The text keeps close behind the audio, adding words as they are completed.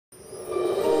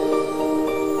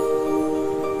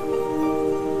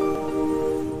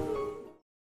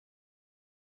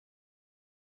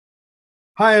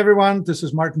Hi, everyone. This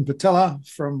is Martin Patella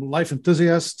from Life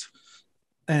Enthusiast.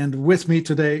 And with me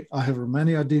today, I have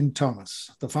Romania Dean Thomas,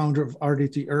 the founder of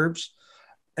RDT Herbs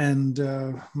and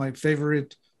my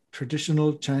favorite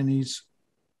traditional Chinese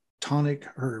tonic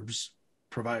herbs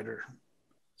provider.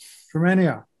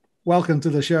 Romania, welcome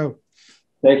to the show.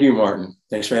 Thank you, Martin.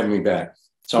 Thanks for having me back.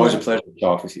 It's always a pleasure to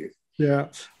talk with you. Yeah,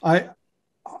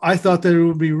 I thought that it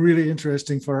would be really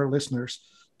interesting for our listeners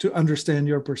to understand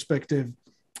your perspective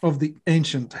of the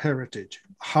ancient heritage.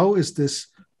 How is this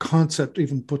concept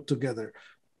even put together?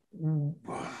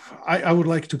 I would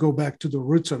like to go back to the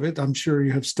roots of it. I'm sure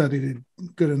you have studied it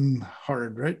good and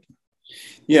hard, right?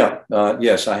 Yeah,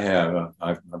 yes, I have.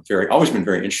 I've always been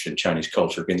very interested in Chinese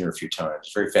culture. Been there a few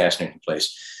times. Very fascinating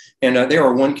place. And they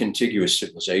are one contiguous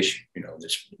civilization. You know,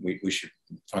 we should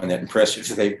find that impressive.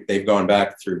 They've gone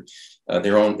back through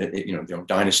their own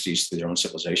dynasties, through their own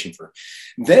civilization.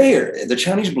 The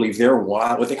Chinese believe their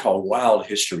what they call wild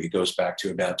history goes back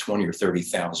to about 20 or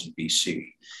 30,000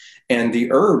 BC. And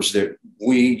the herbs that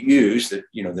we use,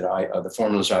 the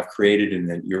formulas I've created and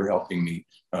that you're helping me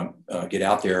get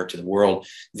out there to the world,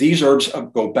 these herbs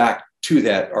go back to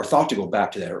that, are thought to go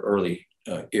back to that early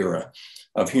era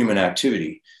of human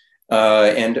activity.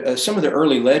 Some of the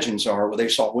early legends are they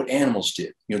saw what animals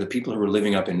did. You know, the people who were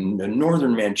living up in the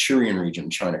northern Manchurian region,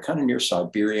 China, kind of near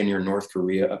Siberia, near North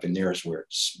Korea, up in there is where it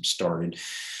started.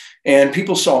 And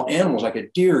people saw animals like a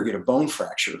deer get a bone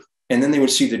fracture. And then they would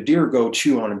see the deer go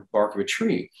chew on the bark of a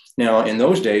tree. Now, in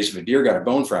those days, if a deer got a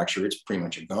bone fracture, it's pretty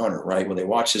much a goner, right? Well, they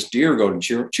watch this deer go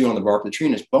to chew on the bark of the tree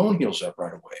and his bone heals up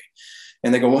right away.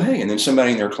 And they go, well, hey, and then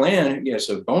somebody in their clan gets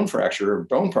a bone fracture or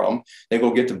bone problem. They go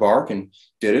get the bark and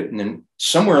did it. And then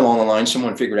somewhere along the line,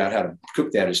 someone figured out how to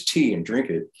cook that as tea and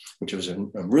drink it, which was a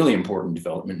really important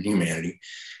development in humanity.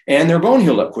 And their bone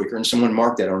healed up quicker. And someone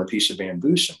marked that on a piece of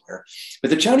bamboo somewhere. But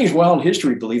the Chinese wild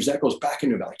history believes that goes back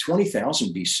into about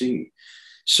 20,000 BC.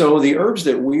 So the herbs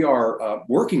that we are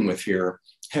working with here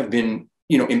have been,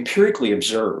 empirically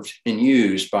observed and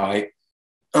used by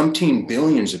umpteen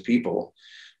billions of people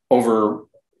over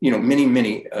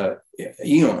many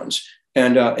eons,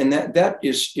 and that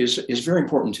is very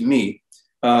important to me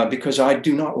because I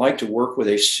do not like to work with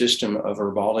a system of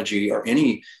herbology or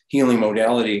any healing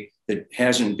modality that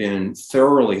hasn't been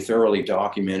thoroughly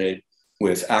documented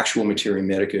with actual materia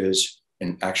medicas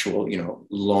and actual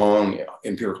long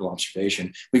empirical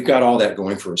observation. We've got all that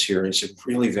going for us here, and it's a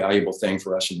really valuable thing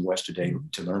for us in the West today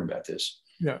to learn about this.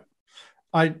 Yeah,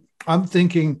 I'm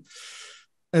thinking,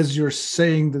 as you're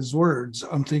saying these words,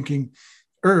 I'm thinking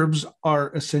herbs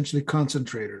are essentially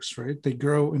concentrators, right? They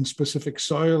grow in specific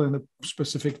soil, in a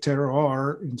specific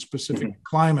terroir, in specific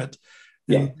climate,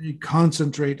 and they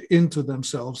concentrate into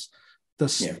themselves the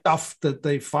stuff that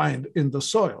they find in the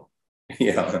soil.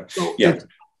 So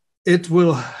it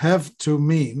will have to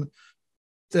mean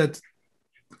that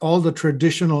all the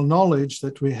traditional knowledge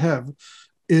that we have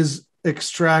is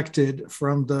extracted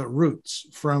from the roots,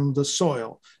 from the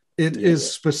soil. It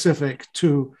is specific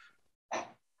to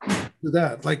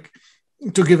that. Like,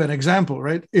 to give an example,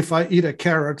 right? If I eat a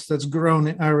carrot that's grown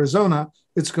in Arizona,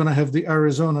 it's going to have the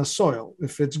Arizona soil.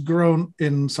 If it's grown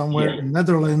in somewhere in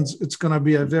Netherlands, it's going to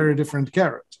be a very different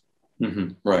carrot. Mm-hmm.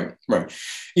 Right.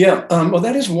 Yeah. Well,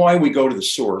 that is why we go to the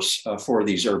source for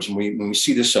these herbs. And when we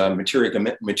see this materia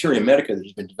medica that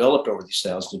has been developed over these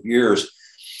thousands of years,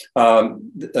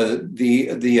 the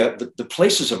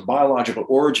places of biological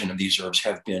origin of these herbs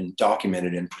have been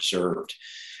documented and preserved.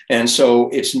 And so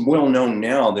it's well known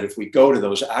now that if we go to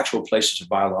those actual places of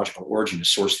biological origin to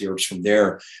source the herbs from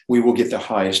there, we will get the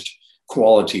highest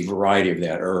quality variety of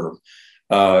that herb.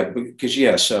 Because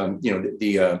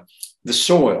the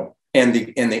soil and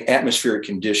the atmospheric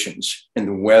conditions and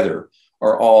the weather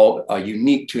are all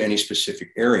unique to any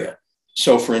specific area.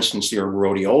 So, for instance, the herb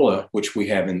rhodiola, which we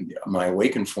have in my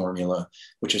Awaken formula,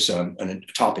 which is a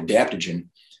top adaptogen,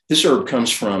 this herb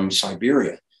comes from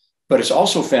Siberia, but it's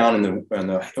also found in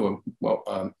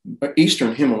the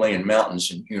eastern Himalayan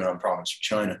mountains in Yunnan province of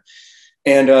China.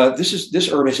 And this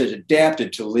herb has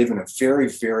adapted to live in a very,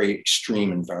 very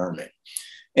extreme environment.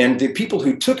 And the people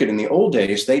who took it in the old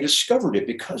days, they discovered it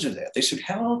because of that. They said,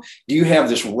 how do you have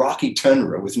this rocky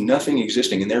tundra with nothing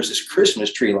existing? And there's this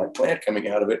Christmas tree-like plant coming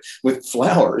out of it with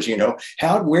flowers,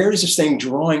 where is this thing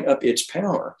drawing up its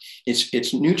power,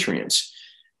 its nutrients?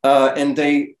 And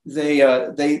they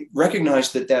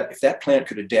recognized that if that plant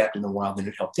could adapt in the wild, then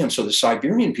it helped them. So the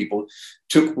Siberian people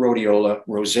took rhodiola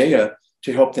rosea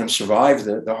to help them survive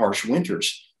the harsh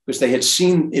winters because they had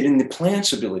seen it in the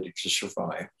plant's ability to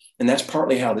survive. And that's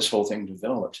partly how this whole thing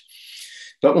developed.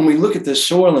 But when we look at the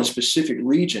soil in specific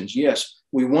regions, yes,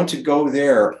 we want to go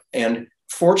there and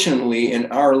fortunately,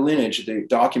 in our lineage, the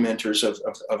documenters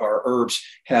of our herbs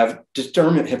have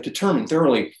determined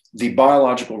thoroughly the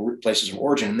biological places of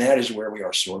origin, and that is where we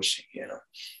are sourcing.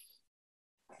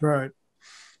 Right.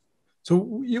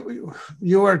 So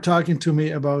you are talking to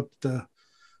me about the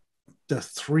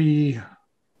three,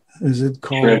 is it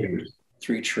called treasures?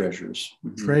 Three treasures.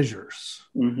 Treasures.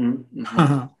 Mm-hmm.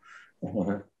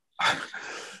 Mm-hmm.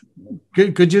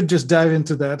 Could you just dive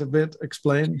into that a bit?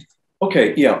 Explain.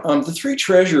 Okay, yeah. The three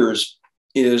treasures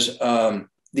is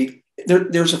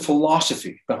there's a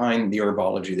philosophy behind the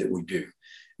herbology that we do,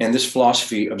 and this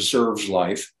philosophy observes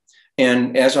life.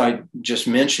 And as I just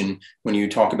mentioned, when you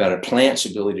talk about a plant's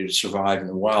ability to survive in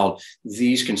the wild,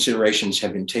 these considerations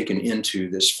have been taken into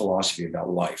this philosophy about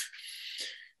life.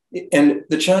 And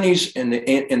the Chinese and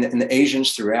the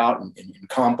Asians throughout, in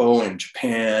Campo and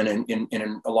Japan, and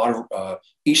in a lot of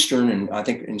Eastern and I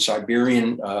think in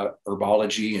Siberian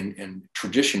herbology and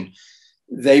tradition,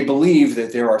 they believe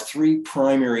that there are three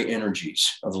primary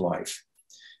energies of life,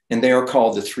 and they are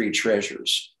called the three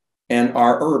treasures. And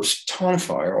our herbs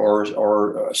tonify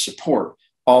or support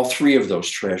all three of those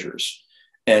treasures.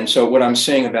 And so what I'm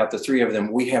saying about the three of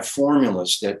them, we have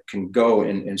formulas that can go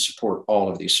and support all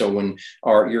of these. So when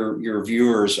your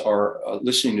viewers are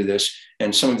listening to this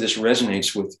and some of this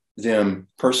resonates with them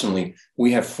personally,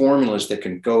 we have formulas that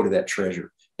can go to that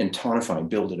treasure and tonify and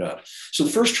build it up. So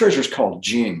the first treasure is called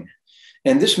Jing.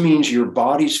 And this means your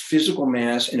body's physical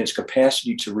mass and its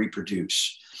capacity to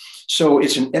reproduce. So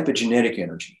it's an epigenetic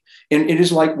energy. And it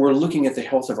is like we're looking at the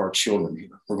health of our children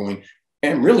here. We're going,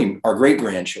 and really our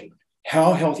great-grandchildren.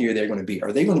 How healthy are they going to be?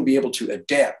 Are they going to be able to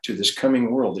adapt to this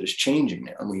coming world that is changing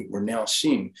now? And we're now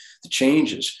seeing the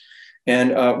changes.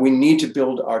 And we need to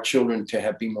build our children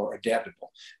to be more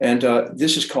adaptable. And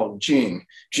this is called Jing.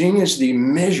 Jing is the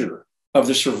measure of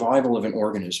the survival of an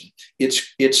organism.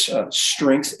 Its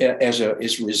strength as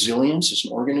resilience as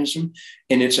an organism,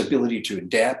 and its ability to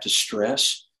adapt to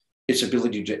stress, its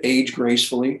ability to age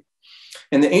gracefully.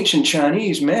 And the ancient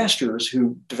Chinese masters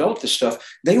who developed this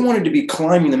stuff, they wanted to be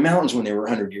climbing the mountains when they were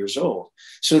 100 years old.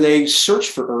 So they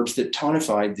searched for herbs that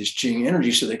tonified this Jing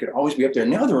energy so they could always be up there.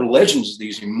 Now there are legends of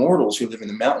these immortals who live in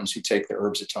the mountains who take the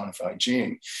herbs that tonify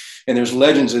Jing. And there's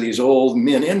legends of these old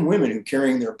men and women who are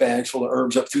carrying their bags full of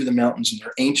herbs up through the mountains, and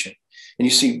they're ancient. And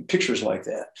you see pictures like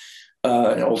that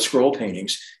in old scroll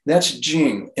paintings. That's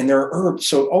Jing. And there are herbs.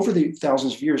 So over the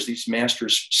thousands of years, these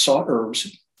masters sought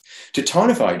herbs to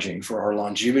tonify Jing for our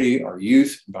longevity, our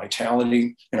youth,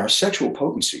 vitality, and our sexual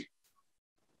potency.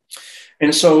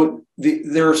 And so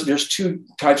there's two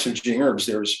types of Jing herbs.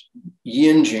 There's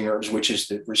yin Jing herbs, which is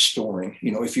the restoring.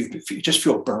 If you just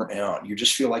feel burnt out, you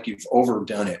just feel like you've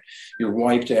overdone it, you're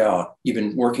wiped out, you've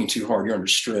been working too hard, you're under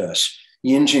stress.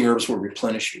 Yin Jing herbs will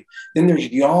replenish you. Then there's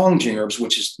yang Jing herbs,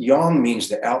 which is, yang means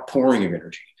the outpouring of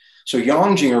energy. So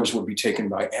yang Jing herbs would be taken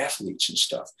by athletes and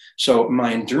stuff. So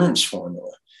my endurance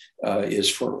formula is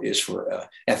for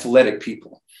athletic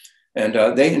people, and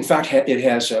they, in fact,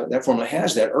 that formula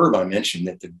has that herb I mentioned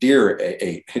that the deer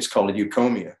ate. It's called a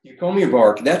eucommia. Eucommia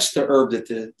bark. That's the herb that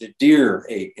the deer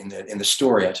ate in the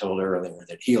story I told earlier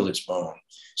that healed its bone.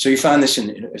 So you find this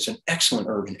it's an excellent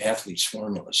herb in athletes'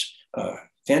 formulas.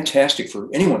 Fantastic for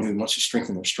anyone who wants to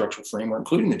strengthen their structural framework,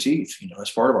 including the teeth. As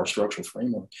part of our structural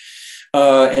framework.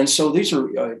 And so these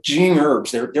are Jing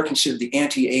herbs. They're considered the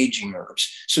anti-aging herbs.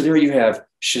 So there you have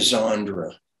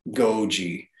Schizandra,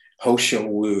 Goji, Hosho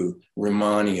Wu,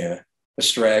 Rehmannia,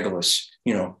 Astragalus.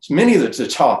 Many of the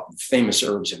top famous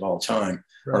herbs of all time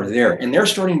are there. And they're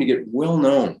starting to get well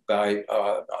known by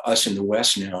us in the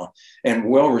West now, and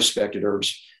well-respected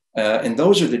herbs. And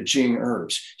those are the Jing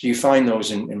herbs. So you find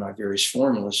those in my various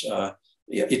formulas.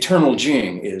 Eternal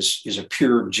Jing is a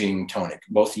pure Jing tonic,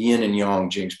 both yin and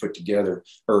yang Jings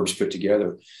herbs put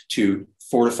together to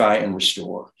fortify and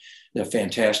restore. A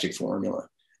fantastic formula.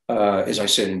 As I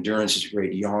said, endurance is a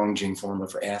great yang Jing formula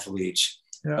for athletes.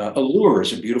 Yeah. Allure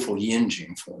is a beautiful yin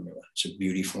Jing formula. It's a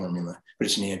beauty formula, but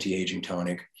it's an anti-aging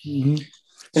tonic. Mm-hmm.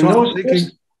 So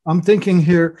I'm thinking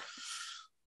here,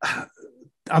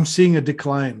 I'm seeing a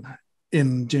decline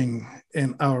in Jing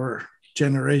in our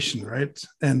generation, right?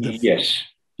 And yes,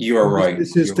 you are right.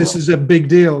 This is a big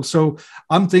deal. So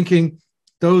I'm thinking,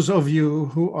 those of you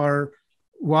who are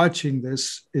watching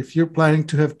this, if you're planning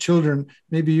to have children,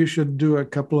 maybe you should do a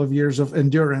couple of years of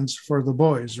endurance for the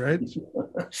boys, right?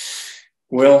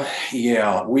 Well,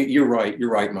 yeah, you're right.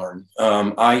 You're right, Martin.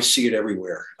 I see it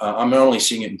everywhere. I'm not only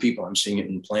seeing it in people, I'm seeing it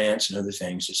in plants and other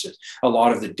things. It's a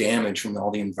lot of the damage from all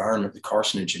the environment, the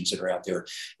carcinogens that are out there,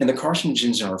 and the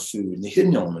carcinogens in our food, and the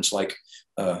hidden elements like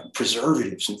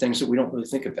preservatives and things that we don't really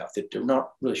think about that they're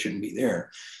not really shouldn't be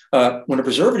there. When a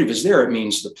preservative is there, it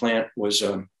means the plant was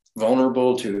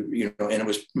vulnerable to, and it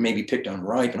was maybe picked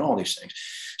unripe and all these things.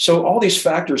 So all these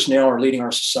factors now are leading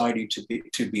our society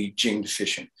to be gene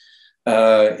deficient.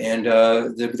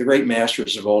 The great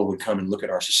masters of old would come and look at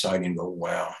our society and go,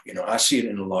 wow, I see it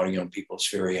in a lot of young people.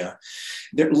 It's very,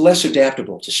 they're less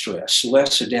adaptable to stress,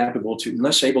 less able to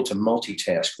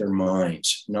multitask their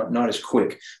minds, not as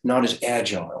quick, not as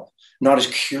agile, not as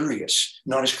curious,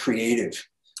 not as creative.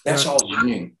 That's all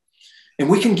gene. And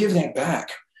we can give that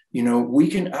back. We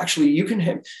can actually, you can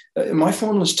have, my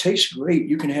formulas taste great.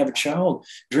 You can have a child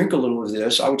drink a little of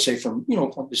this. I would say from,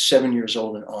 7 years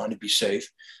old and on to be safe.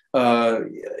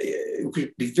 It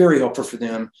could be very helpful for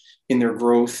them in their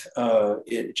growth.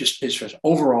 It's just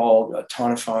overall a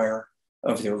tonifier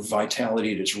of their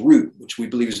vitality at its root, which we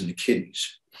believe is in the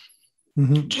kidneys.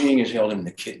 Mm-hmm. Gene is held in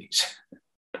the kidneys.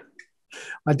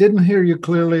 I didn't hear you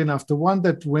clearly enough. The one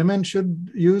that women should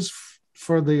use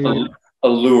for the...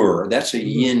 Allure. That's a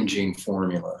yin gene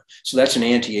formula. So that's an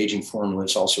anti-aging formula.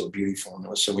 It's also a beauty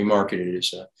formula. So we market it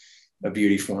as a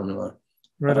beauty formula.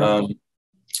 Right.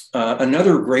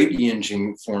 Another great yin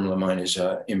gene formula of mine is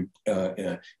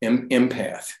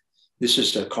empath. This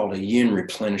is called a yin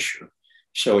replenisher.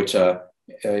 So it's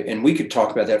and we could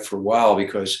talk about that for a while,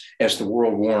 because as the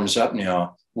world warms up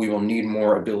now, we will need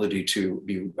more ability to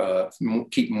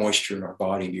keep moisture in our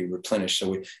body, be replenished.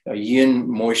 So yin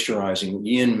moisturizing,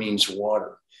 yin means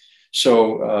water.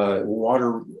 So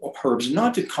water herbs,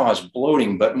 not to cause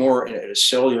bloating, but more at a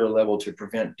cellular level to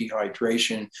prevent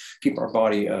dehydration, keep our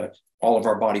body, all of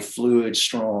our body fluids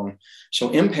strong.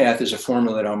 So empath is a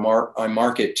formula that I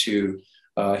market to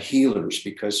healers,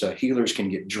 because healers can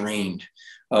get drained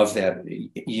of that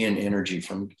yin energy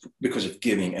because of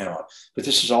giving out. But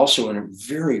this is also a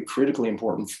very critically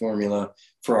important formula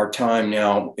for our time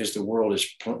now, as the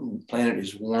planet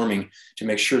is warming, to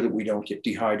make sure that we don't get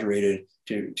dehydrated,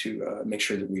 to make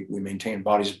sure that we maintain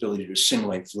body's ability to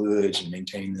assimilate fluids and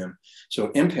maintain them. So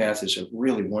empath is a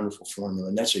really wonderful formula,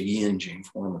 and that's a yin gene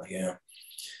formula. Yeah.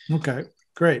 Okay,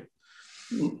 great.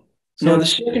 Now the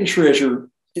second treasure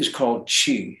is called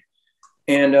qi.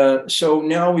 And so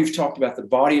now we've talked about the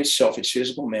body itself, its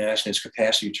physical mass, and its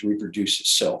capacity to reproduce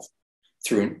itself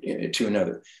to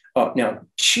another. Now,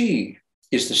 qi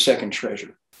is the second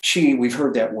treasure. Qi, we've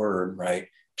heard that word, right?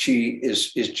 Qi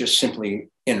is just simply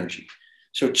energy.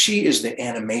 So qi is the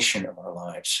animation of our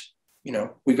lives.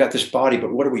 We've got this body,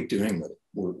 but what are we doing with it?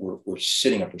 We're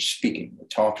sitting up, we're speaking, we're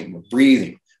talking, we're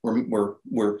breathing.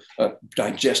 We're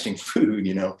digesting food.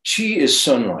 Qi is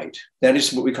sunlight. That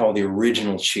is what we call the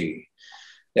original qi.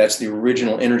 That's the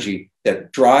original energy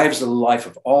that drives the life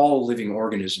of all living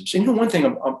organisms. And one thing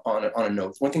on a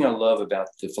note, one thing I love about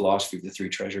the philosophy of the three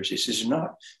treasures is it's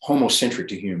not homocentric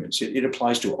to humans. It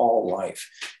applies to all life.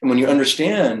 And when you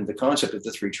understand the concept of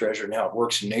the three treasures and how it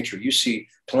works in nature, you see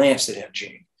plants that have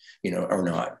qi, or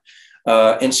not.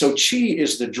 And so qi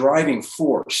is the driving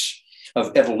force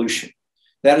of evolution.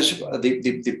 That is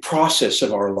the process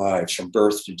of our lives from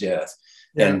birth to death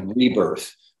and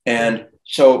rebirth. And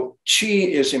so qi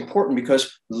is important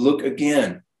because look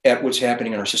again at what's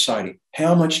happening in our society.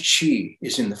 How much qi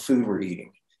is in the food we're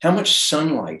eating? How much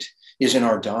sunlight is in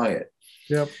our diet?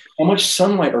 Yep. How much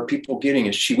sunlight are people getting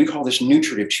as qi? We call this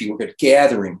nutritive qi. We're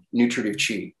gathering nutritive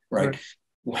qi, right?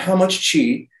 Well, how much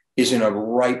qi is in a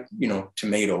ripe,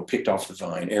 tomato picked off the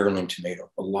vine, heirloom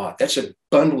tomato? A lot. That's a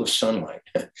bundle of sunlight.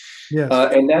 Yes.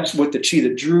 And that's what the qi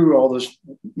that drew all those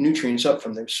nutrients up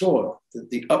from the soil,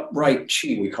 the upright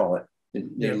qi, we call it,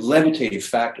 the levitative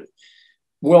factor.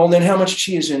 Well, then how much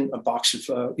qi is in a box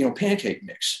of, pancake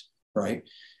mix, right?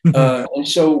 And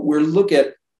so we're looking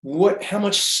at how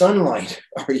much sunlight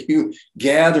are you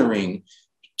gathering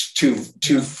to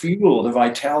fuel the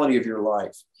vitality of your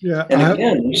life. Yeah. And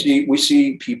again, we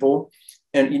see people,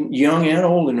 and young and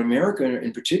old in America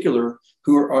in particular,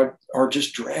 who are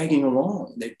just dragging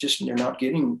along. They're not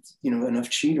getting, enough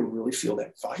qi to really feel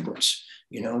that vibrance.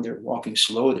 They're walking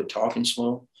slow, they're talking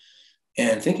slow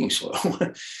and thinking slow.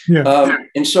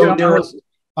 And so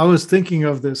I was thinking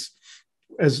of this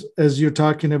as you're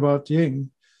talking about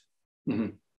yin.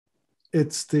 Mm-hmm.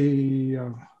 It's the,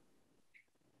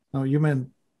 you meant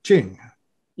Jing.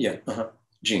 Yeah,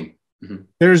 Jing. Mm-hmm.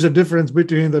 There's a difference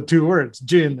between the two words,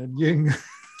 Jin and Ying.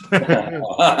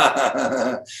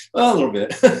 Well, a little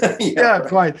bit. Yeah,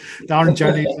 quite. Darn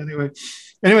Chinese anyway.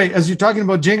 Anyway, as you're talking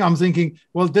about Jing, I'm thinking,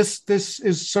 well, this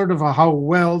is sort of how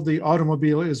well the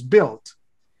automobile is built.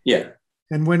 Yeah.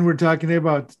 And when we're talking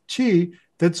about Qi,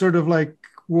 that's sort of like,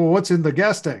 well, what's in the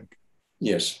gas tank?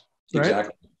 Yes, right?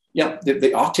 Exactly. Yeah,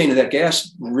 the octane of that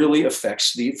gas really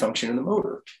affects the function of the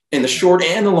motor in the short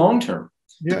and the long term.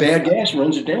 Yeah. The bad gas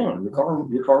runs it down.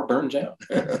 Your car burns out.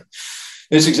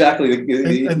 It's exactly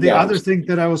the other thing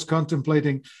that I was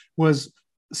contemplating was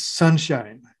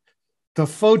sunshine. The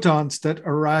photons that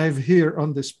arrive here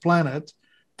on this planet,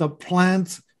 the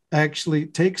plant actually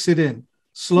takes it in,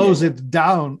 slows it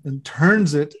down, and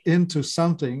turns it into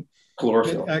something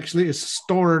chlorophyll. That actually is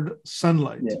stored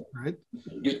sunlight, right?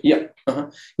 Yeah.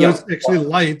 So it's actually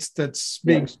light that's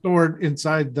being stored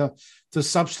inside the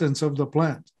substance of the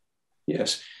plant.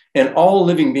 Yes. And all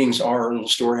living beings are little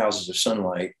storehouses of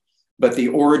sunlight, but the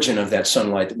origin of that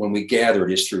sunlight, when we gather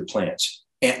it, is through plants.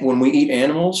 And when we eat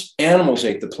animals, animals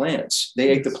ate the plants. They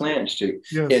ate the plants too.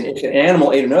 Yes. And if an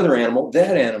animal ate another animal,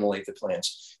 that animal ate the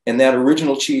plants. And that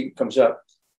original chi comes up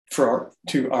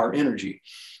to our energy.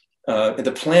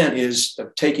 The plant is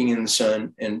taking in the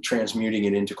sun and transmuting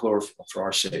it into chlorophyll for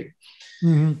our sake.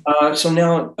 Mm-hmm. So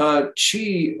now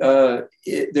chi,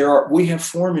 we have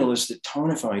formulas that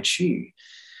tonify chi.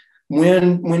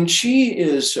 When chi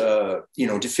is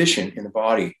deficient in the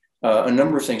body, a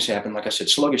number of things happen. Like I said,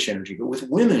 sluggish energy. But with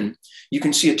women, you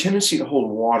can see a tendency to hold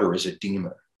water as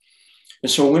edema.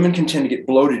 And so women can tend to get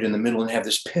bloated in the middle and have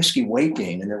this pesky weight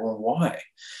gain. And they're going, why?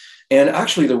 And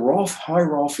actually, the high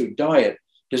raw food diet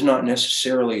does not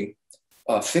necessarily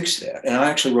fix that. And I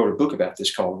actually wrote a book about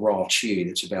this called Raw Chi.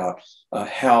 That's about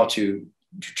how to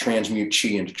transmute chi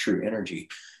into true energy.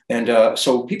 And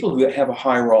so people who have a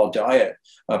high raw diet,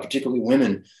 particularly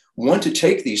women, want to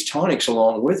take these tonics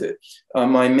along with it.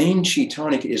 My main chi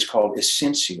tonic is called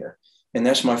Essentia. And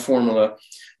that's my formula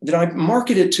that I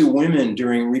marketed to women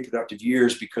during reproductive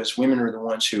years, because women are the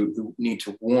ones who need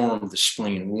to warm the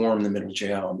spleen, warm the middle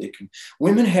jiao.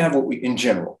 Women have what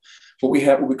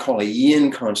we call a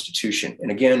yin constitution. And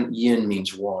again, yin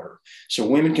means water. So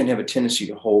women can have a tendency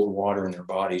to hold water in their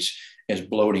bodies as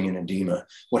bloating and edema.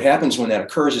 What happens when that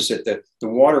occurs is that the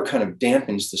water kind of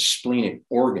dampens the splenic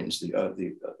organs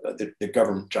that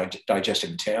govern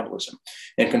digestive metabolism,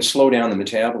 and can slow down the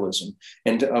metabolism.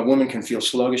 And women can feel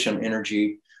sluggish on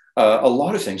energy. A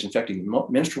lot of things affecting the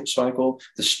menstrual cycle,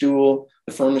 the stool,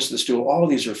 the firmness of the stool, all of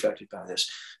these are affected by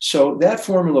this. So that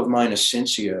formula of mine,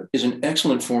 Essentia, is an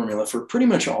excellent formula for pretty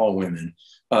much all women,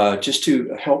 just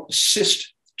to help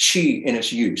assist chi in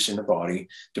its use in the body,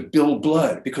 to build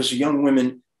blood, because young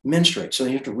women menstruate, so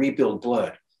they have to rebuild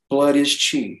blood. Blood is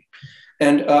chi.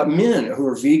 And men who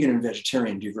are vegan and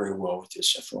vegetarian do very well with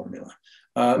this formula.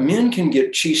 Men can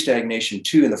get chi stagnation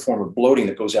too, in the form of bloating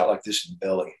that goes out like this in the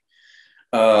belly.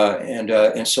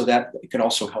 And so that can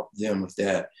also help them with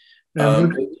that.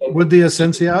 Would the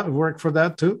Essentia work for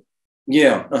that too?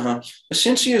 Yeah.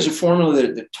 Essentia is a formula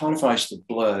that tonifies the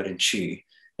blood and chi.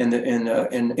 And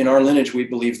in our lineage, we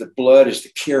believe that blood is the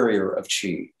carrier of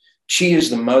chi. Chi is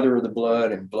the mother of the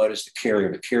blood, and blood is the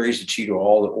carrier. It carries the chi to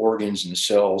all the organs and the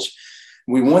cells.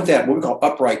 We want that, what we call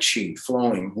upright chi,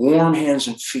 flowing, warm hands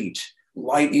and feet,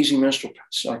 light, easy menstrual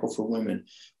cycle for women,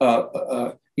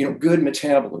 good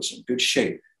metabolism, good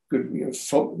shape, good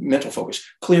mental focus,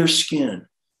 clear skin.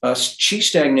 Chi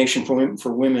stagnation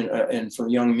for women and for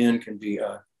young men can be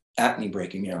acne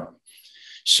breaking out.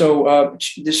 So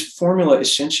this formula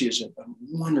Essentia is a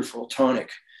wonderful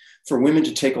tonic for women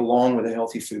to take along with a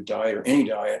healthy food diet, or any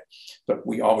diet, but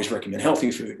we always recommend healthy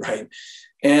food, right?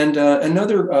 And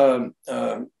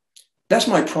that's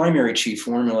my primary chi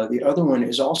formula. The other one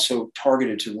is also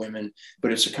targeted to women,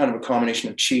 but it's a kind of a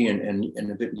combination of chi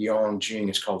and a bit yang jing.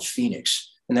 It's called Phoenix.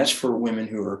 And that's for women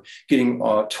who are getting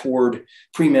toward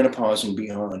premenopause and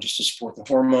beyond, just to support the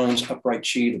hormones, upright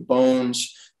chi, the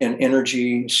bones, and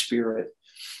energy, spirit.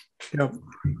 Yep.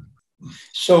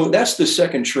 So that's the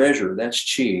second treasure.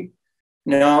 That's chi.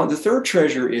 Now, the third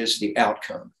treasure is the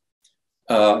outcome.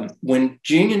 When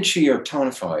jing and chi are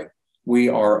tonified, we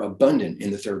are abundant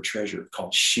in the third treasure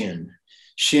called Xin.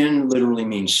 Xin literally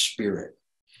means spirit.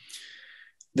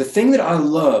 The thing that I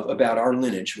love about our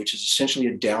lineage, which is essentially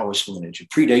a Taoist lineage, it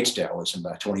predates Taoism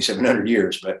by 2,700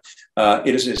 years, but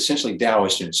it is essentially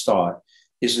Taoist in its thought,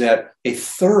 is that a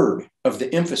third of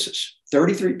the emphasis,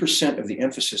 33% of the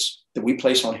emphasis that we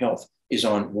place on health is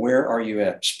on where are you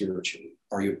at spiritually?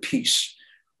 Are you at peace?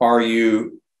 Are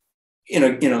you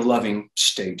in a loving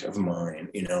state of mind,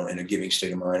 in a giving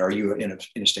state of mind? Are you in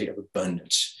a state of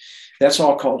abundance? That's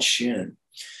all called Xin.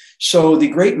 So the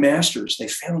great masters, they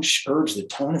found herbs that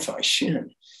tonify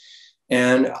Xin.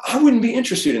 And I wouldn't be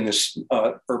interested in this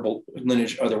herbal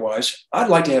lineage otherwise. I'd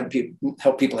like to have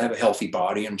help people have a healthy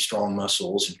body and strong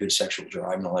muscles and good sexual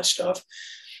drive and all that stuff.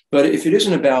 But if it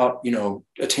isn't about,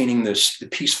 attaining the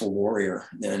peaceful warrior,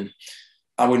 then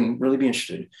I wouldn't really be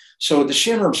interested. So the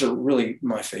Shen herbs are really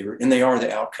my favorite, and they are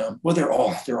the outcome. Well, they're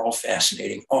all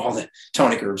fascinating. All the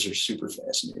tonic herbs are super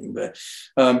fascinating. But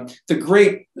the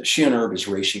great Shen herb is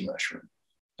reishi mushroom.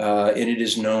 And it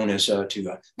is known as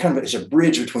as a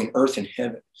bridge between earth and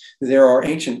heaven. There are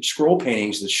ancient scroll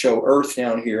paintings that show earth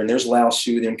down here, and there's Lao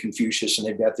Tzu, then Confucius, and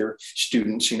they've got their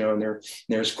students, and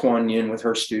there's Kuan Yin with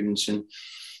her students,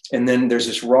 and then there's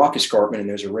this rock escarpment, and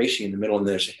there's a reishi in the middle, and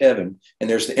there's a heaven, and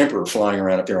there's the emperor flying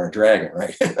around up there on a dragon,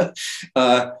 right?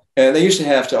 And they used to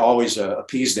have to always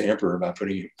appease the emperor by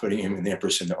putting him and the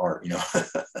empress in the art,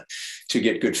 to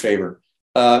get good favor.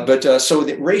 So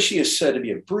the reishi is said to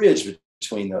be a bridge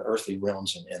between the earthly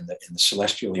realms and the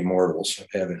celestial immortals of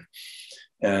heaven.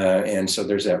 And so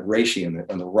there's that reishi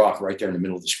on the rock right there in the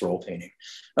middle of the scroll painting.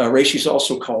 Reishi is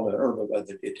also called an herb.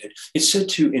 It's said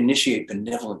to initiate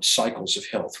benevolent cycles of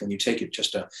health. When you take it,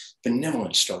 just a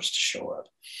benevolence starts to show up.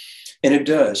 And it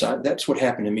does. That's what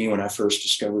happened to me when I first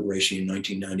discovered reishi in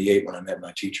 1998 when I met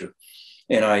my teacher.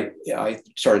 And I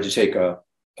started to take a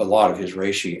lot of his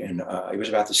reishi. And it was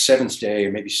about the seventh day,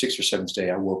 or maybe sixth or seventh day,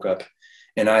 I woke up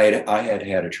and I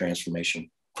had a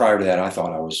transformation. Prior to that, I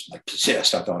thought I was like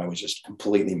possessed. I thought I was just a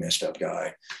completely messed up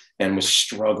guy and was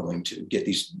struggling to get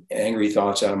these angry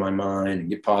thoughts out of my mind and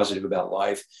get positive about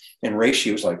life. And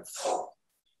reishi was like,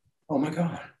 oh my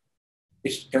God,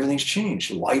 everything's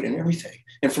changed, light and everything.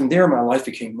 And from there, my life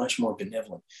became much more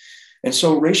benevolent. And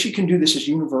so reishi can do this as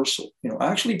universal. I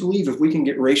actually believe if we can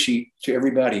get reishi to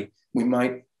everybody, we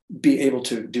might be able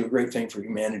to do a great thing for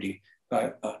humanity.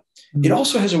 It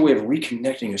also has a way of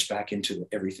reconnecting us back into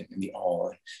everything and the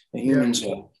all. And humans,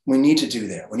 we need to do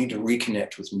that. We need to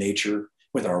reconnect with nature,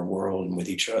 with our world, and with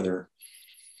each other.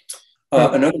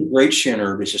 Another great Shen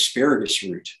herb is asparagus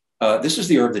root. This is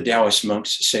the herb the Taoist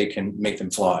monks say can make them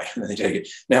fly. And they take it.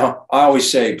 Now, I always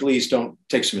say, please don't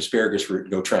take some asparagus root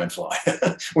and go try and fly.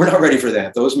 We're not ready for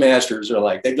that. Those masters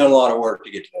are they've done a lot of work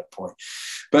to get to that point.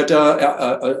 But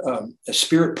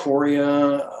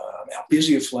Spiritporia,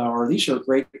 Albizia flower, these are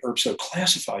great herbs that are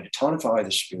classified to tonify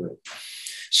the spirit.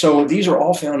 So these are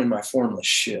all found in my formula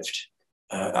Shift.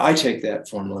 I take that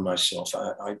formula myself.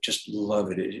 I just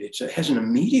love it. It has an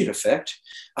immediate effect.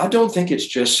 I don't think it's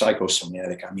just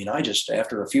psychosomatic. I mean,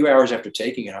 after a few hours after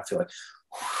taking it, I feel like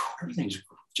everything's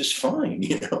just fine,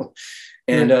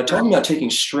 And talking about taking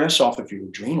stress off of your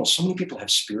adrenals, so many people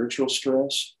have spiritual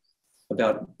stress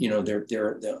about,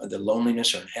 the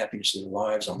loneliness or unhappiness of their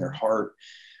lives on their heart.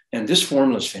 And this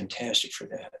formula is fantastic for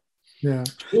that. Yeah.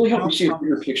 It really helps you see a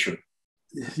bigger picture.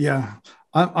 Yeah.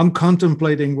 I'm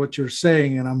contemplating what you're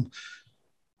saying, and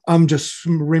I'm just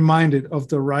reminded of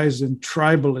the rise in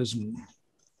tribalism,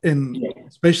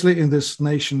 especially in this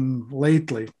nation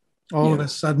lately. All of a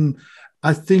sudden,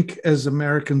 I think as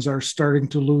Americans are starting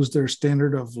to lose their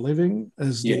standard of living,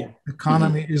 as the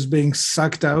economy is being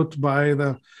sucked out by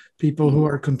the people who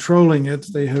are controlling it.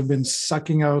 They have been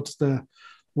sucking out the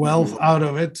wealth out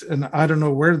of it, and I don't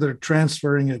know where they're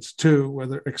transferring it to,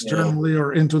 whether externally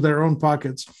or into their own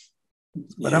pockets.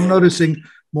 But I'm noticing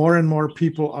more and more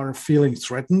people are feeling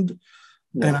threatened,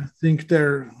 and I think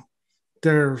their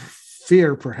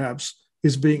fear perhaps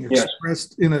is being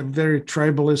expressed in a very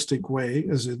tribalistic way,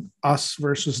 as in us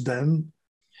versus them,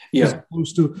 as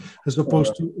opposed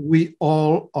to we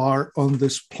all are on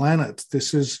this planet.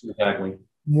 This is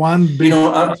one big.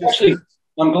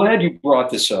 I'm glad you brought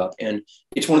this up, and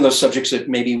it's one of those subjects that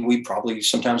maybe we probably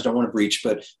sometimes don't want to breach,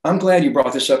 but I'm glad you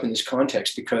brought this up in this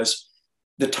context, because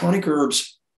the tonic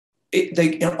herbs,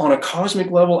 they on a cosmic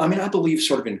level, I mean, I believe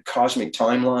sort of in cosmic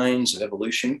timelines of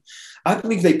evolution, I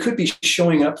believe they could be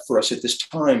showing up for us at this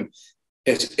time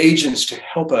as agents to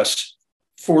help us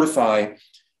fortify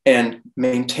and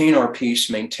maintain our peace,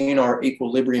 maintain our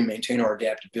equilibrium, maintain our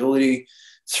adaptability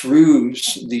through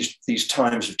these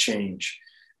times of change.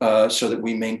 So that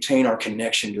we maintain our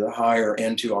connection to the higher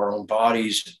and to our own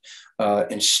bodies,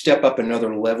 and step up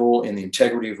another level in the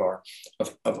integrity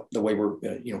of the way we're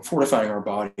fortifying our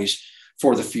bodies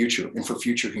for the future and for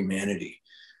future humanity.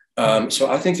 So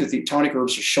I think that the tonic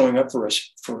herbs are showing up for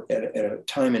us at a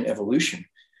time in evolution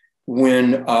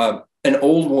when an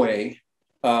old way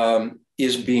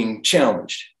is being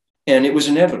challenged, and it was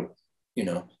inevitable.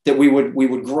 That we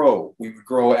would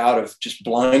grow out of just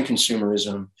blind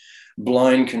consumerism,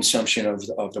 blind consumption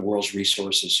of the world's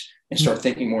resources, and start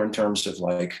thinking more in terms of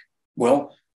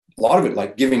a lot of it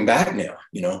like giving back now,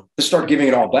 let's start giving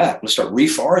it all back. Let's start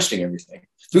reforesting everything,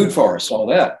 food forests, all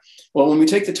that. Well, when we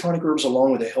take the tonic herbs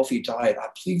along with a healthy diet, I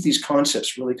believe these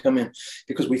concepts really come in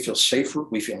because we feel safer,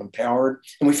 we feel empowered,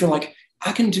 and we feel like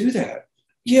I can do that.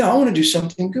 Yeah, I want to do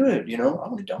something good. I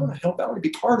want to help. I want to be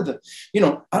part of the,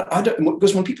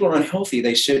 because when people are unhealthy,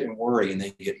 they sit and worry and they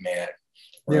get mad.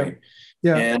 Right.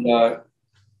 Yeah. And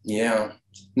and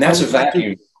that's a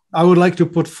vacuum. I would like to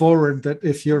put forward that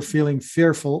if you're feeling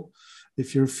fearful,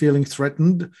 if you're feeling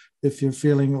threatened, if you're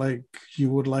feeling like you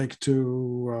would like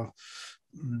to,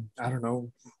 I don't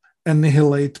know,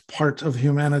 annihilate part of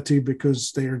humanity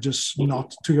because they are just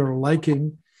not to your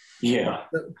liking. Yeah.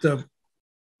 The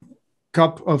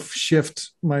cup of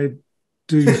shift might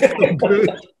do you good.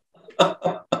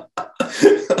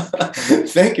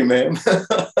 Thank you, ma'am.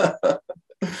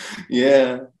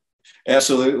 Yeah,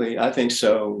 absolutely. I think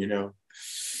so,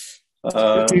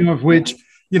 Speaking of which,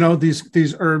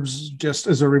 these herbs, just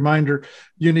as a reminder,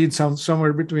 you need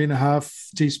somewhere between a half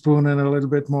teaspoon and a little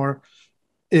bit more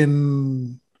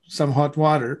in some hot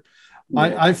water.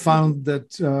 Yeah. I found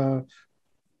that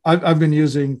I've been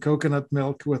using coconut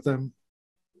milk with them,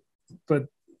 but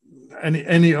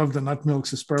any of the nut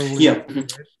milks is probably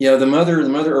right? Yeah. The mother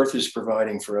earth is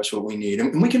providing for us what we need,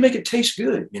 and we can make it taste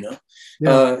good, putting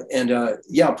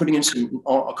in some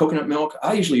coconut milk.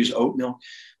 I usually use oat milk,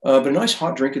 but a nice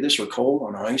hot drink of this or cold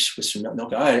on ice with some nut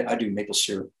milk. I do maple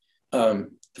syrup. The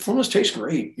formulas taste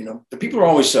great. The people are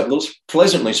always a little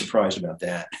pleasantly surprised about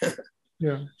that.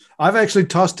 Yeah, I've actually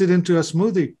tossed it into a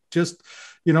smoothie. Just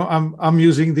I'm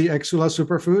using the Exula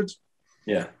Superfoods.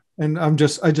 Yeah. And I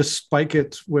just spike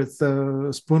it with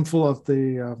a spoonful of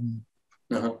the,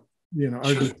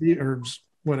 RDT herbs,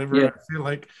 whatever I feel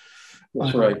like.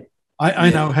 That's right. I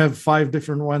now have 5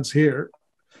 different ones here,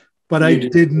 but I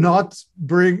did not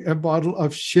bring a bottle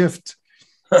of Shift.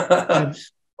 I'll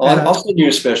send you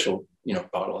a special,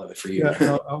 bottle of it for you.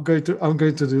 Yeah, I'm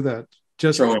going to do that.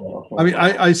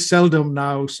 I seldom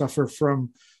now suffer from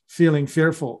feeling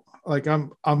fearful. Like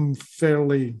I'm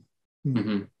fairly.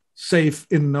 Mm-hmm. Safe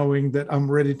in knowing that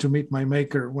I'm ready to meet my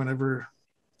maker whenever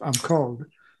I'm called.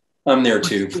 I'm there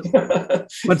too.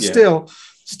 But still,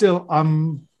 I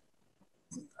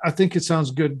think it sounds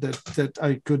good that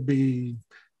I could be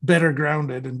better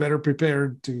grounded and better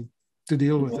prepared to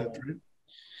deal with it. Right?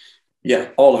 Yeah,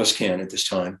 all of us can at this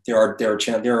time. There are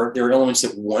elements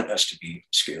that want us to be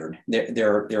scared.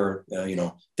 There are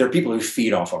people who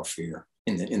feed off our fear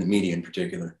in the media in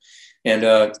particular. And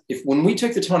when we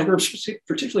take the tonic herbs,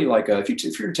 particularly like if you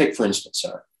were to take, for instance,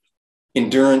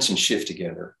 endurance and shift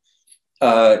together,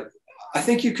 I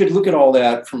think you could look at all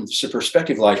that from the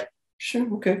perspective like,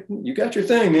 sure, okay, you got your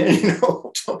thing, man.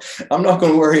 I'm not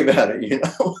going to worry about it. You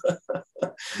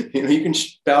can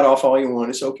spout off all you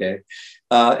want. It's okay.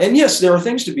 And yes, there are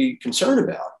things to be concerned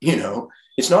about.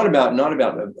 It's not about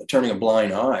turning a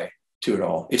blind eye to it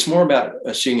all. It's more about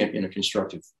seeing it in a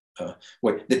constructive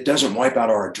way that doesn't wipe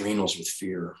out our adrenals with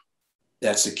fear.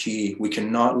 That's the key. We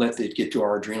cannot let it get to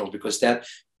our adrenals because that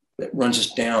runs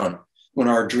us down. When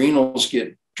our adrenals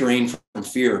get drained from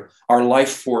fear, our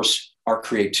life force, our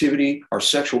creativity, our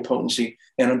sexual potency,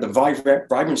 and the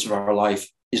vibrance of our life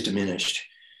is diminished.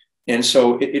 And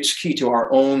so it's key to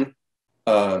our own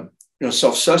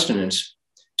self-sustenance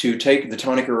to take the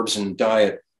tonic herbs and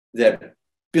diet that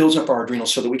builds up our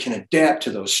adrenals so that we can adapt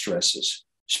to those stresses,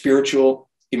 spiritual,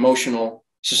 emotional,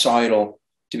 societal,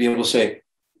 to be able to say,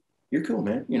 you're cool,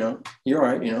 man. You're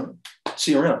all right.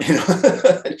 See you around,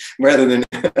 rather than,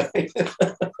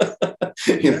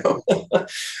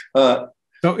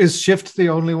 So is Shift the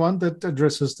only one that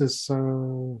addresses this?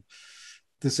 No,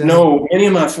 many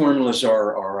of my formulas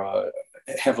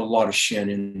have a lot of Shen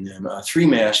in them. Three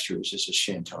Masters is a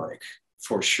Shen tonic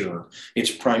for sure.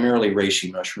 It's primarily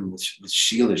reishi mushroom with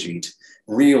shilajit,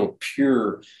 real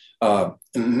pure,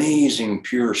 amazing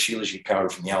pure shilajit powder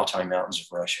from the Altai Mountains of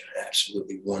Russia.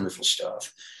 Absolutely wonderful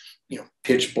stuff.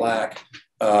 Pitch black.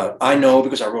 I know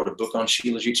because I wrote a book on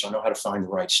shilajit, so I know how to find the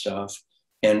right stuff.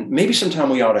 And maybe sometime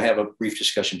we ought to have a brief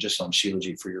discussion just on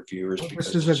shilajit for your viewers.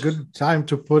 This is a good time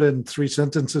to put in 3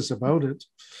 sentences about it.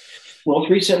 Well,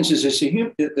 3 sentences is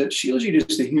that shilajit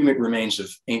is the humic remains of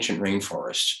ancient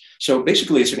rainforests. So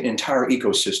basically, it's an entire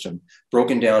ecosystem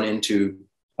broken down into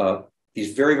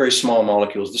these very, very small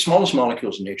molecules. The smallest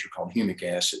molecules in nature are called humic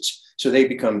acids. So they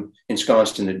become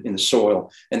ensconced in the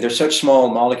soil. And they're such small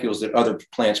molecules that other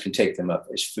plants can take them up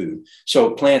as food. So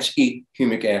plants eat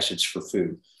humic acids for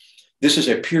food. This is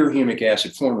a pure humic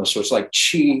acid formula. So it's like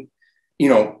qi,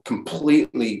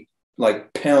 completely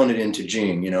like pounded into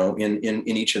jing, in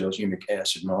each of those humic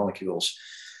acid molecules.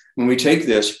 When we take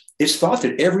this, it's thought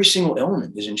that every single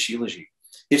element is in shilajit.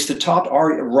 It's the top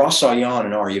Rasayan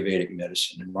in Ayurvedic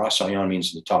medicine, and Rasayan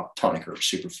means the top tonic or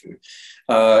superfood.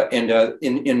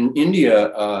 In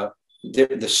India,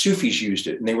 the Sufis used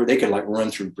it, and they could like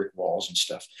run through brick walls and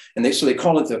stuff. And so they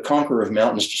call it the conqueror of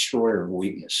mountains, destroyer of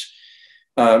weakness.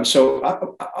 So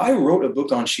I wrote a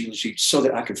book on Shilajit so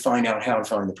that I could find out how to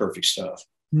find the perfect stuff.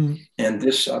 And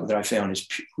this that I found is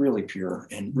really pure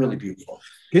and really beautiful.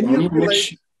 Can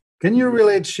you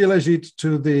relate Shilajit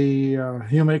to the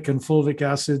humic and fulvic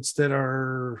acids that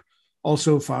are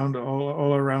also found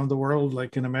all around the world,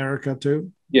 like in America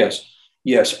too? Yes.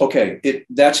 Okay.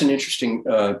 That's an interesting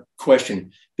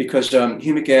question, because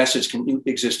humic acids can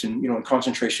exist in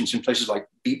concentrations in places like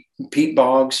peat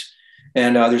bogs,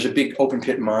 and there's a big open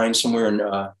pit mine somewhere in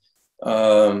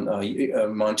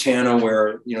Montana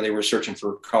where they were searching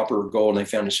for copper or gold, and they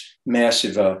found this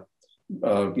massive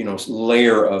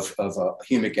layer of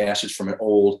humic acids from an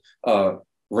old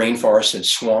rainforest and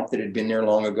swamp that had been there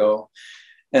long ago.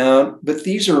 But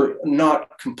these are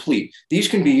not complete. These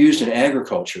can be used in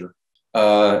agriculture,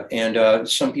 and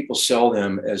some people sell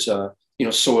them as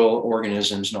soil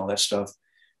organisms and all that stuff.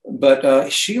 But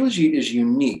Shilajit is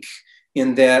unique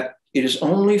in that it is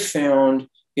only found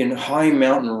in high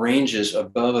mountain ranges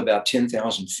above about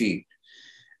 10,000 feet.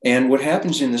 And what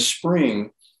happens in the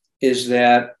spring is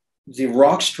that the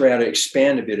rock strata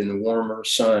expand a bit in the warmer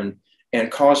sun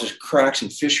and causes cracks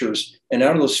and fissures. And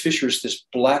out of those fissures, this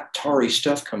black tarry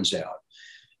stuff comes out.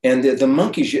 And the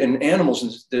monkeys and animals,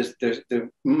 and the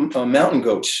mountain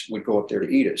goats would go up there to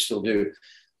eat it, still do.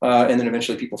 And then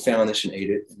eventually people found this and ate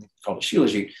it and called it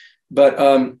Shilajit. But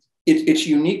it's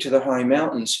unique to the high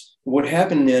mountains. What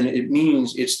happened then, it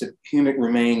means it's the humic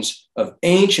remains of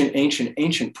ancient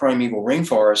primeval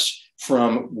rainforests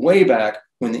from way back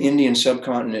when the Indian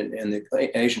subcontinent and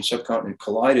the Asian subcontinent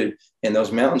collided and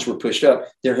those mountains were pushed up.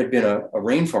 There had been a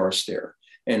rainforest there.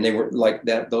 And they were like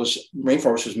that, those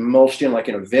rainforests was mulched in like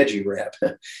in a veggie wrap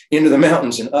into the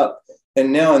mountains and up.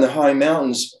 And now in the high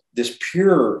mountains, this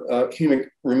pure humic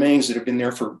remains that have been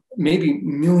there for maybe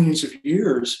millions of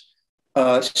years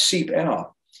seep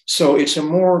out. So it's a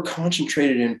more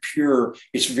concentrated and pure.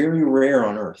 It's very rare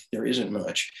on Earth. There isn't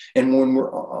much. And when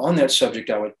we're on that subject,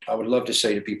 I would love to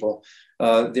say to people,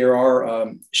 there are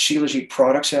Shilajit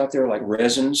products out there like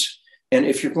resins. And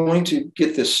if you're going to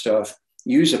get this stuff,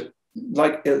 use a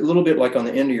little bit like on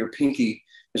the end of your pinky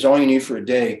is all you need for a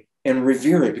day, and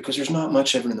revere it, because there's not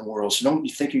much of it in the world. So don't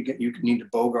you think you need to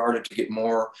bogart it to get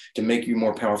more, to make you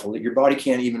more powerful. Your body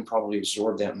can't even probably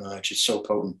absorb that much. It's so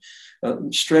potent.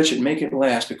 Stretch it, make it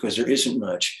last, because there isn't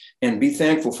much, and be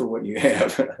thankful for what you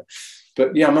have.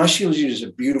 But yeah, my Shilajit is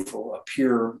a beautiful,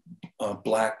 pure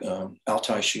black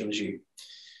Altai Shilajit.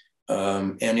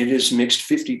 And it is mixed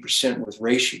 50% with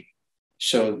reishi.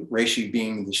 So reishi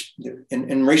being this,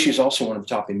 and reishi is also one of the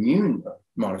top immune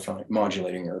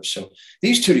modulating herbs. So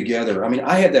these two together, I mean,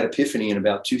 I had that epiphany in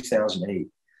about 2008.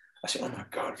 I said, oh my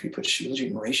God, if you put Shilajit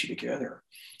and reishi together.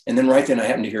 And then right then I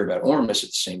happened to hear about ormus at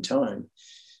the same time.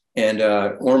 And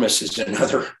ormus is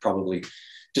another probably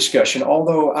discussion,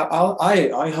 although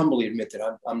I humbly admit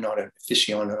that I'm not an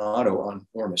aficionado on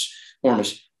ormus.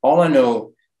 All I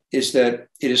know is that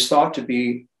it is thought to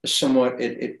be somewhat,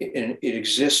 it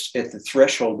exists at the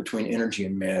threshold between energy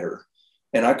and matter.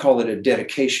 And I call it a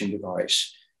dedication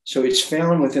device. So it's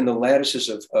found within the lattices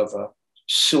of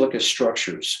silica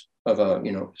structures,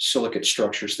 silicate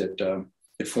structures that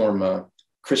form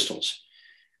crystals.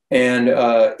 And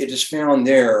it is found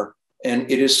there.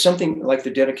 And it is something like the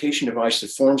dedication device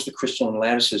that forms the crystalline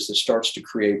lattices that starts to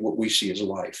create what we see as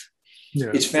life.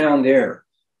 Yeah. It's found there.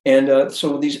 And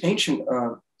so these ancient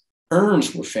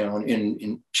urns were found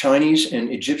in Chinese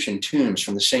and Egyptian tombs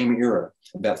from the same era,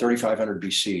 about 3500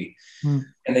 BC.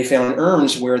 And they found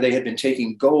urns where they had been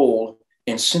taking gold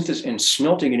and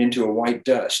smelting it into a white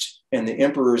dust. And the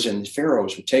emperors and the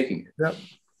pharaohs were taking it. Yep.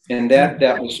 And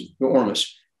that was the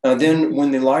ormus. Then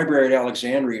when the library at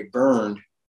Alexandria burned,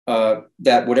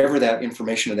 that whatever that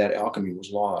information of that alchemy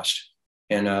was lost.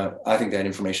 And I think that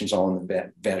information is all in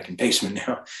the Vatican basement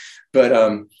now. But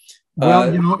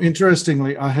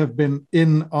interestingly, I have been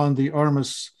in on the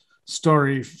ormus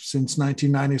story since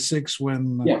 1996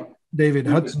 when David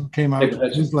Hudson came out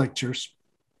with his lectures.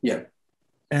 Yeah.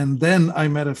 And then I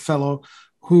met a fellow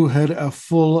who had a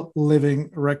full living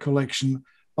recollection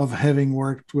of having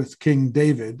worked with King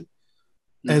David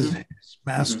as his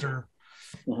master,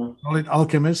 call it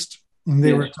alchemist. And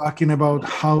they were talking about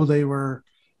how they were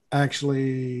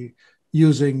actually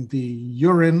using the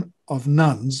urine of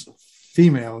nuns,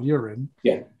 female urine,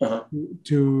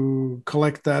 to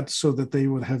collect that so that they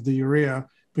would have the urea,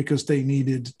 because they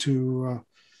needed to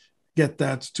get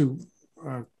that to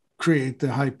create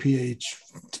the high pH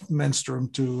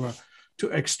menstruum to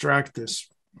extract this.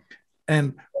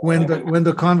 And when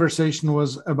the conversation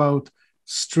was about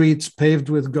streets paved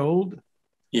with gold,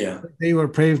 Yeah. they were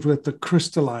paved with the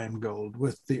crystalline gold,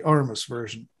 with the Ormus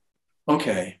version.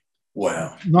 Okay.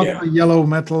 Wow. Not Yeah. the yellow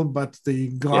metal, but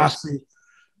the Yes.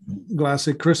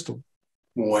 glassy crystal.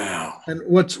 Wow. And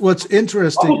what's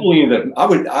interesting,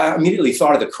 Probably I immediately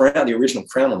thought of the crown, the original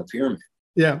crown on the pyramid.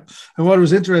 yeah. And what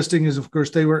was interesting is, of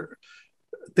course,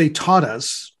 they taught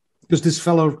us, because this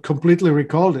fellow completely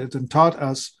recalled it and taught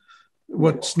us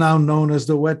what's now known as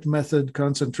the wet method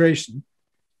concentration,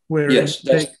 where Yes,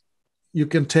 you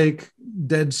can take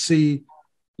Dead Sea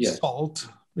yes, salt,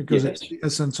 because yes. it's the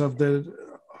essence of the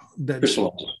Dead Sea.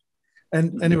 Crystal.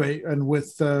 And anyway, and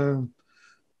with sodium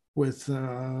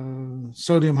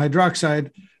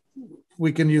hydroxide,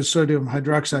 we can use sodium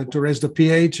hydroxide to raise the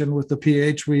pH, and with the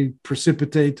pH, we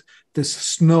precipitate this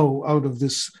snow out of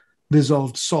this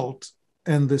dissolved salt,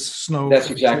 and this snow.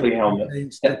 That's exactly how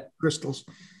the crystals.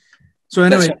 So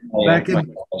anyway,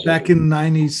 back in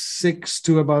 96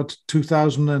 to about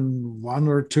 2001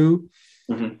 or two,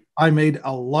 mm-hmm. I made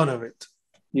a lot of it.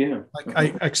 Yeah. Like I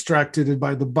extracted it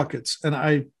by the buckets, and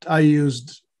I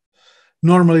used,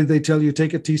 normally they tell you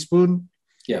take a teaspoon.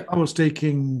 Yeah. I was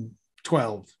taking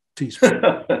 12 teaspoons.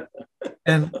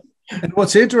 and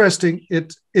what's interesting,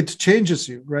 it changes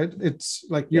you, right? It's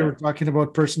like you were talking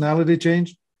about personality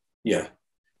change. Yeah.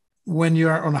 When you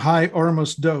are on high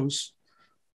Ormus dose,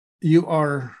 you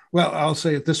are, well, I'll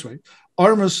say it this way.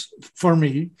 Ormus, for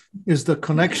me, is the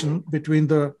connection between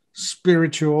the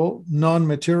spiritual,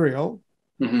 non-material,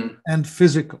 mm-hmm. and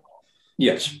physical.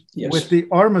 Yes, yes. With the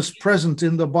Ormus present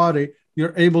in the body,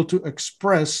 you're able to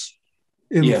express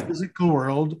in the physical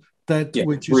world that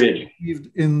which is achieved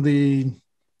in the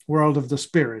world of the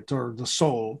spirit or the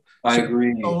soul. I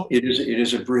agree. It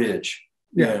is a bridge.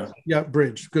 Yeah,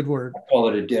 bridge. Good word. I call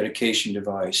it a dedication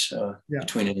device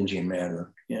between energy and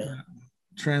matter. Yeah.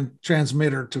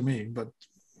 Transmitter to me, but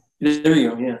there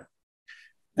you go.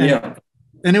 Yeah.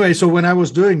 Anyway, so when I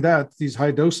was doing that, these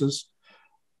high doses,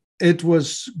 it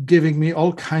was giving me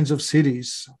all kinds of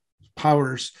siddhis,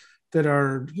 powers that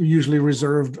are usually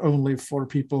reserved only for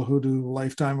people who do a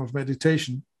lifetime of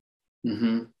meditation.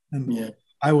 Mm-hmm. And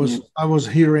I was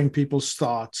hearing people's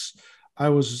thoughts. I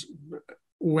was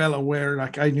well aware,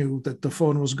 like I knew that the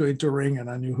phone was going to ring and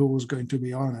I knew who was going to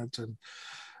be on it, and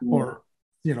or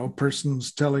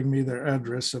persons telling me their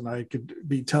address, and I could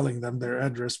be telling them their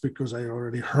address because I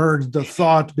already heard the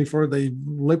thought before the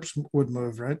lips would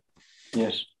move, right?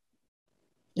 Yes.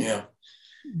 Yeah.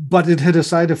 But it had a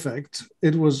side effect.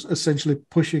 It was essentially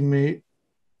pushing me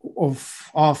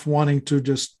off wanting to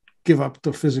just give up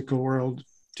the physical world,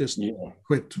 just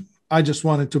quit. I just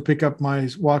wanted to pick up my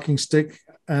walking stick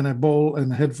and a bowl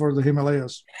and head for the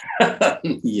Himalayas.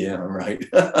 Yeah, right.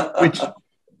 Which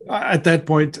at that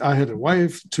point I had a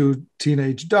wife, 2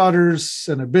 teenage daughters,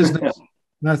 and a business.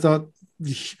 And I thought,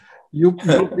 you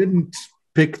didn't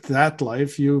pick that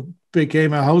life. You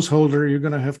became a householder. You're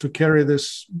going to have to carry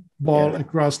this ball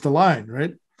across the line,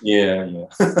 right? Yeah.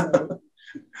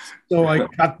 So I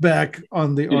cut back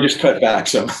on the. You just cut back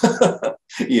some.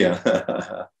 Yeah.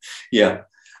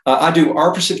 I do.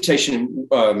 Our precipitation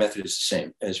method is the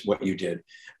same as what you did,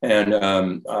 and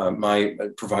my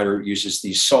provider uses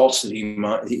these salts that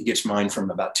he gets mine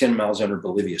from about 10 miles under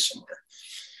Bolivia somewhere.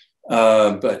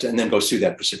 And then goes through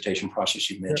that precipitation process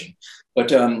you mentioned. Yeah.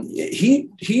 But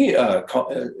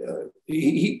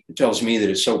he tells me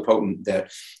that it's so potent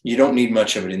that you don't need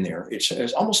much of it in there. It's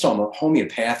almost on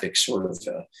homeopathic sort of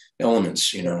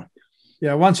elements, Yeah,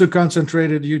 once you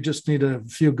concentrate it, you just need a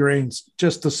few grains.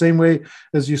 Just the same way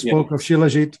as you spoke of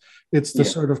Shilajit, it's the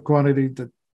sort of quantity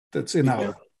that's enough.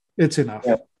 Yeah. It's enough.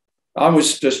 Yeah. I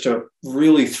was just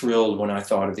really thrilled when I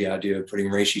thought of the idea of putting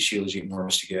reishi, shilajit, and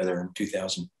Ormus together in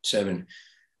 2007.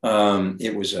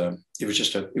 It was an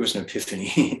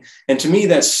epiphany, and to me,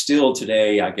 that's still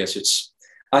today. I guess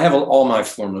I have all my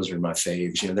formulas are my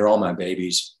faves. They're all my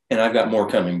babies, and I've got more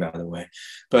coming, by the way.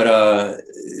 But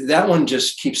that one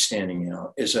just keeps standing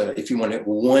out. If you want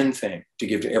one thing to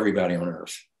give to everybody on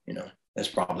Earth, that's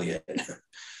probably it.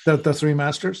 The 3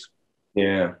 masters.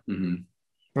 Yeah. Mm-hmm.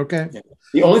 Okay. Yeah.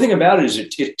 The only thing about it is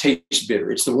it tastes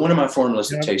bitter. It's the one of my formulas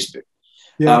that tastes bitter.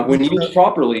 Yeah. When used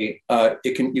properly,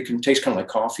 you can taste kind of like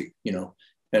coffee,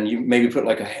 and you maybe put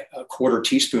like a quarter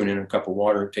teaspoon in a cup of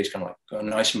water. It tastes kind of like a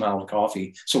nice mild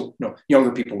coffee. So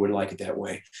younger people would like it that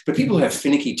way. But people who have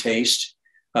finicky taste,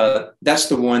 that's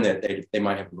the one that they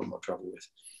might have a little more trouble with.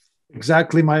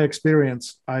 Exactly my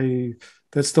experience.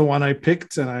 That's the one I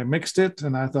picked, and I mixed it,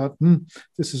 and I thought,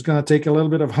 this is going to take a little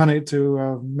bit of honey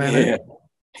to manage.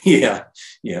 Yeah.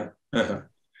 Uh-huh.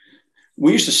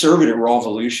 we used to serve it at Raw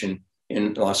Evolution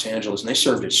in Los Angeles, and they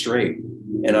served it straight.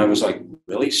 And I was like,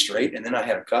 really straight? And then I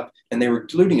had a cup, and they were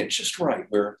diluting it just right,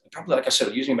 where probably, like I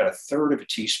said, using about a third of a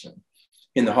teaspoon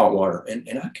in the hot water.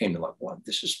 And I came to like, wow,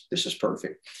 this is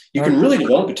perfect. You can really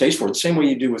develop a taste for it the same way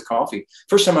you do with coffee.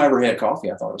 First time I ever had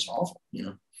coffee, I thought it was awful, you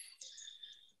know.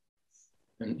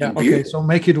 Okay, so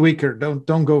make it weaker.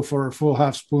 Don't go for a full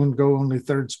half spoon. Go only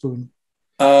third spoon.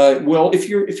 Well, if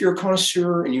you're a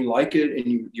connoisseur and you like it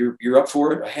and you're up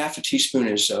for it, a half a teaspoon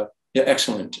is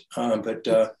excellent. But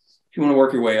if you want to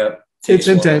work your way up, it's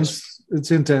intense. It's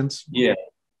intense. Yeah.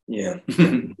 You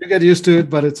get used to it,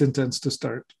 but it's intense to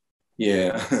start.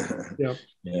 Yeah. Yeah.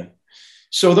 Yeah.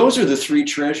 So those are the three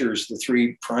treasures, the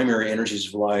three primary energies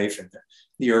of life, and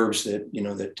the herbs that, you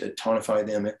know, that tonify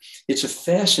them. It's a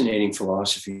fascinating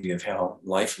philosophy of how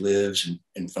life lives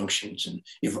and functions and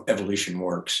evolution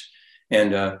works.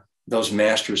 And those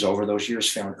masters over those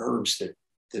years found herbs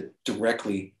that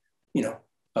directly, you know,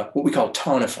 what we call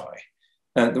tonify.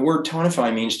 The word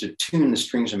tonify means to tune the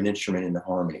strings of an instrument into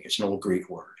harmony. It's an old Greek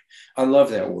word. I love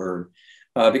that word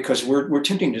because we're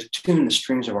attempting to tune the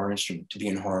strings of our instrument to be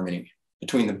in harmony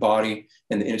between the body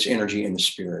and its energy and the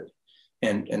spirit.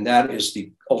 And that is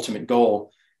the ultimate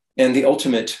goal and the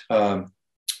ultimate,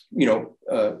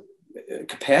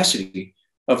 capacity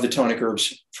of the tonic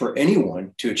herbs for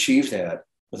anyone to achieve that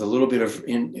with a little bit of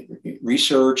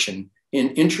research and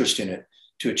interest in it,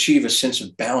 to achieve a sense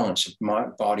of balance of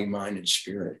body, mind, and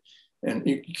spirit. And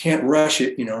you can't rush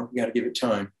it, you know, you got to give it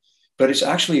time. But it's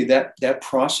actually that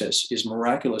process is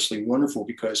miraculously wonderful,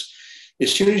 because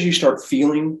as soon as you start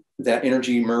feeling that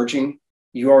energy emerging,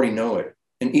 you already know it.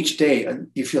 And each day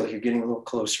you feel like you're getting a little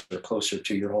closer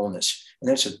to your wholeness. And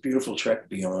that's a beautiful trek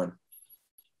beyond.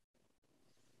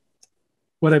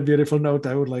 What a beautiful note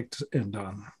I would like to end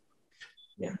on.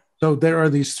 Yeah. So there are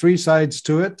these three sides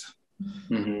to it.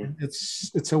 Mm-hmm.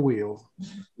 It's a wheel.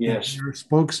 Yes. There are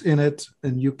spokes in it,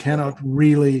 and you cannot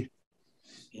really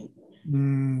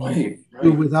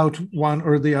do without one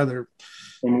or the other.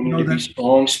 And we need to be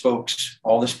strong spokes.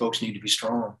 All the spokes need to be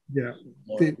strong. Yeah.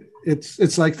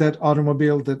 It's like that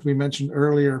automobile that we mentioned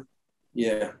earlier.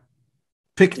 Yeah.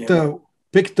 Pick the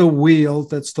wheel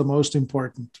that's the most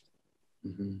important.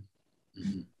 Mm-hmm.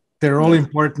 Mm-hmm. They're all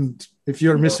important. If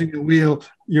you're missing a wheel,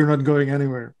 you're not going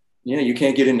anywhere. Yeah, you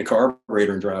can't get in the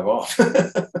carburetor and drive off.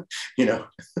 You know.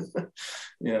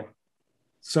 Yeah.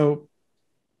 So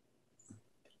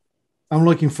I'm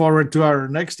looking forward to our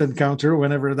next encounter,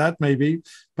 whenever that may be.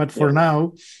 But for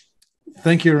now,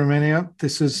 thank you, Romania.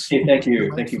 This is thank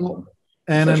you. Thank you.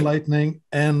 And enlightening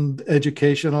and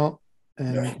educational.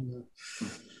 And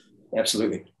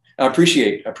absolutely. I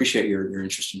appreciate your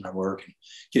interest in my work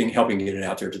and helping get it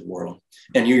out there to the world.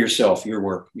 And you yourself, your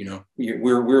work, you know,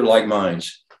 we're like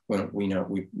minds. We know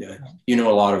you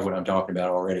know a lot of what I'm talking about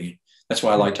already. That's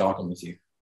why I like talking with you.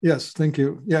 Yes, thank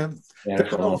you. Yeah,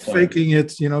 there's no faking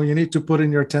it. You know, you need to put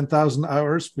in your 10,000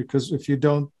 hours, because if you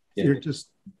don't, you're just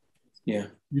you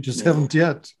just haven't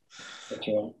yet. That's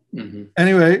right. Mm-hmm.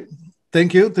 Anyway,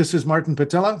 thank you. This is Martin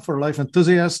Patella for Life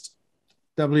Enthusiast.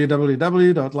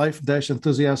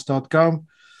 www.life-enthusiast.com.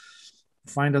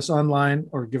 Find us online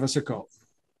or give us a call.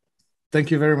 Thank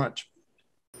you very much.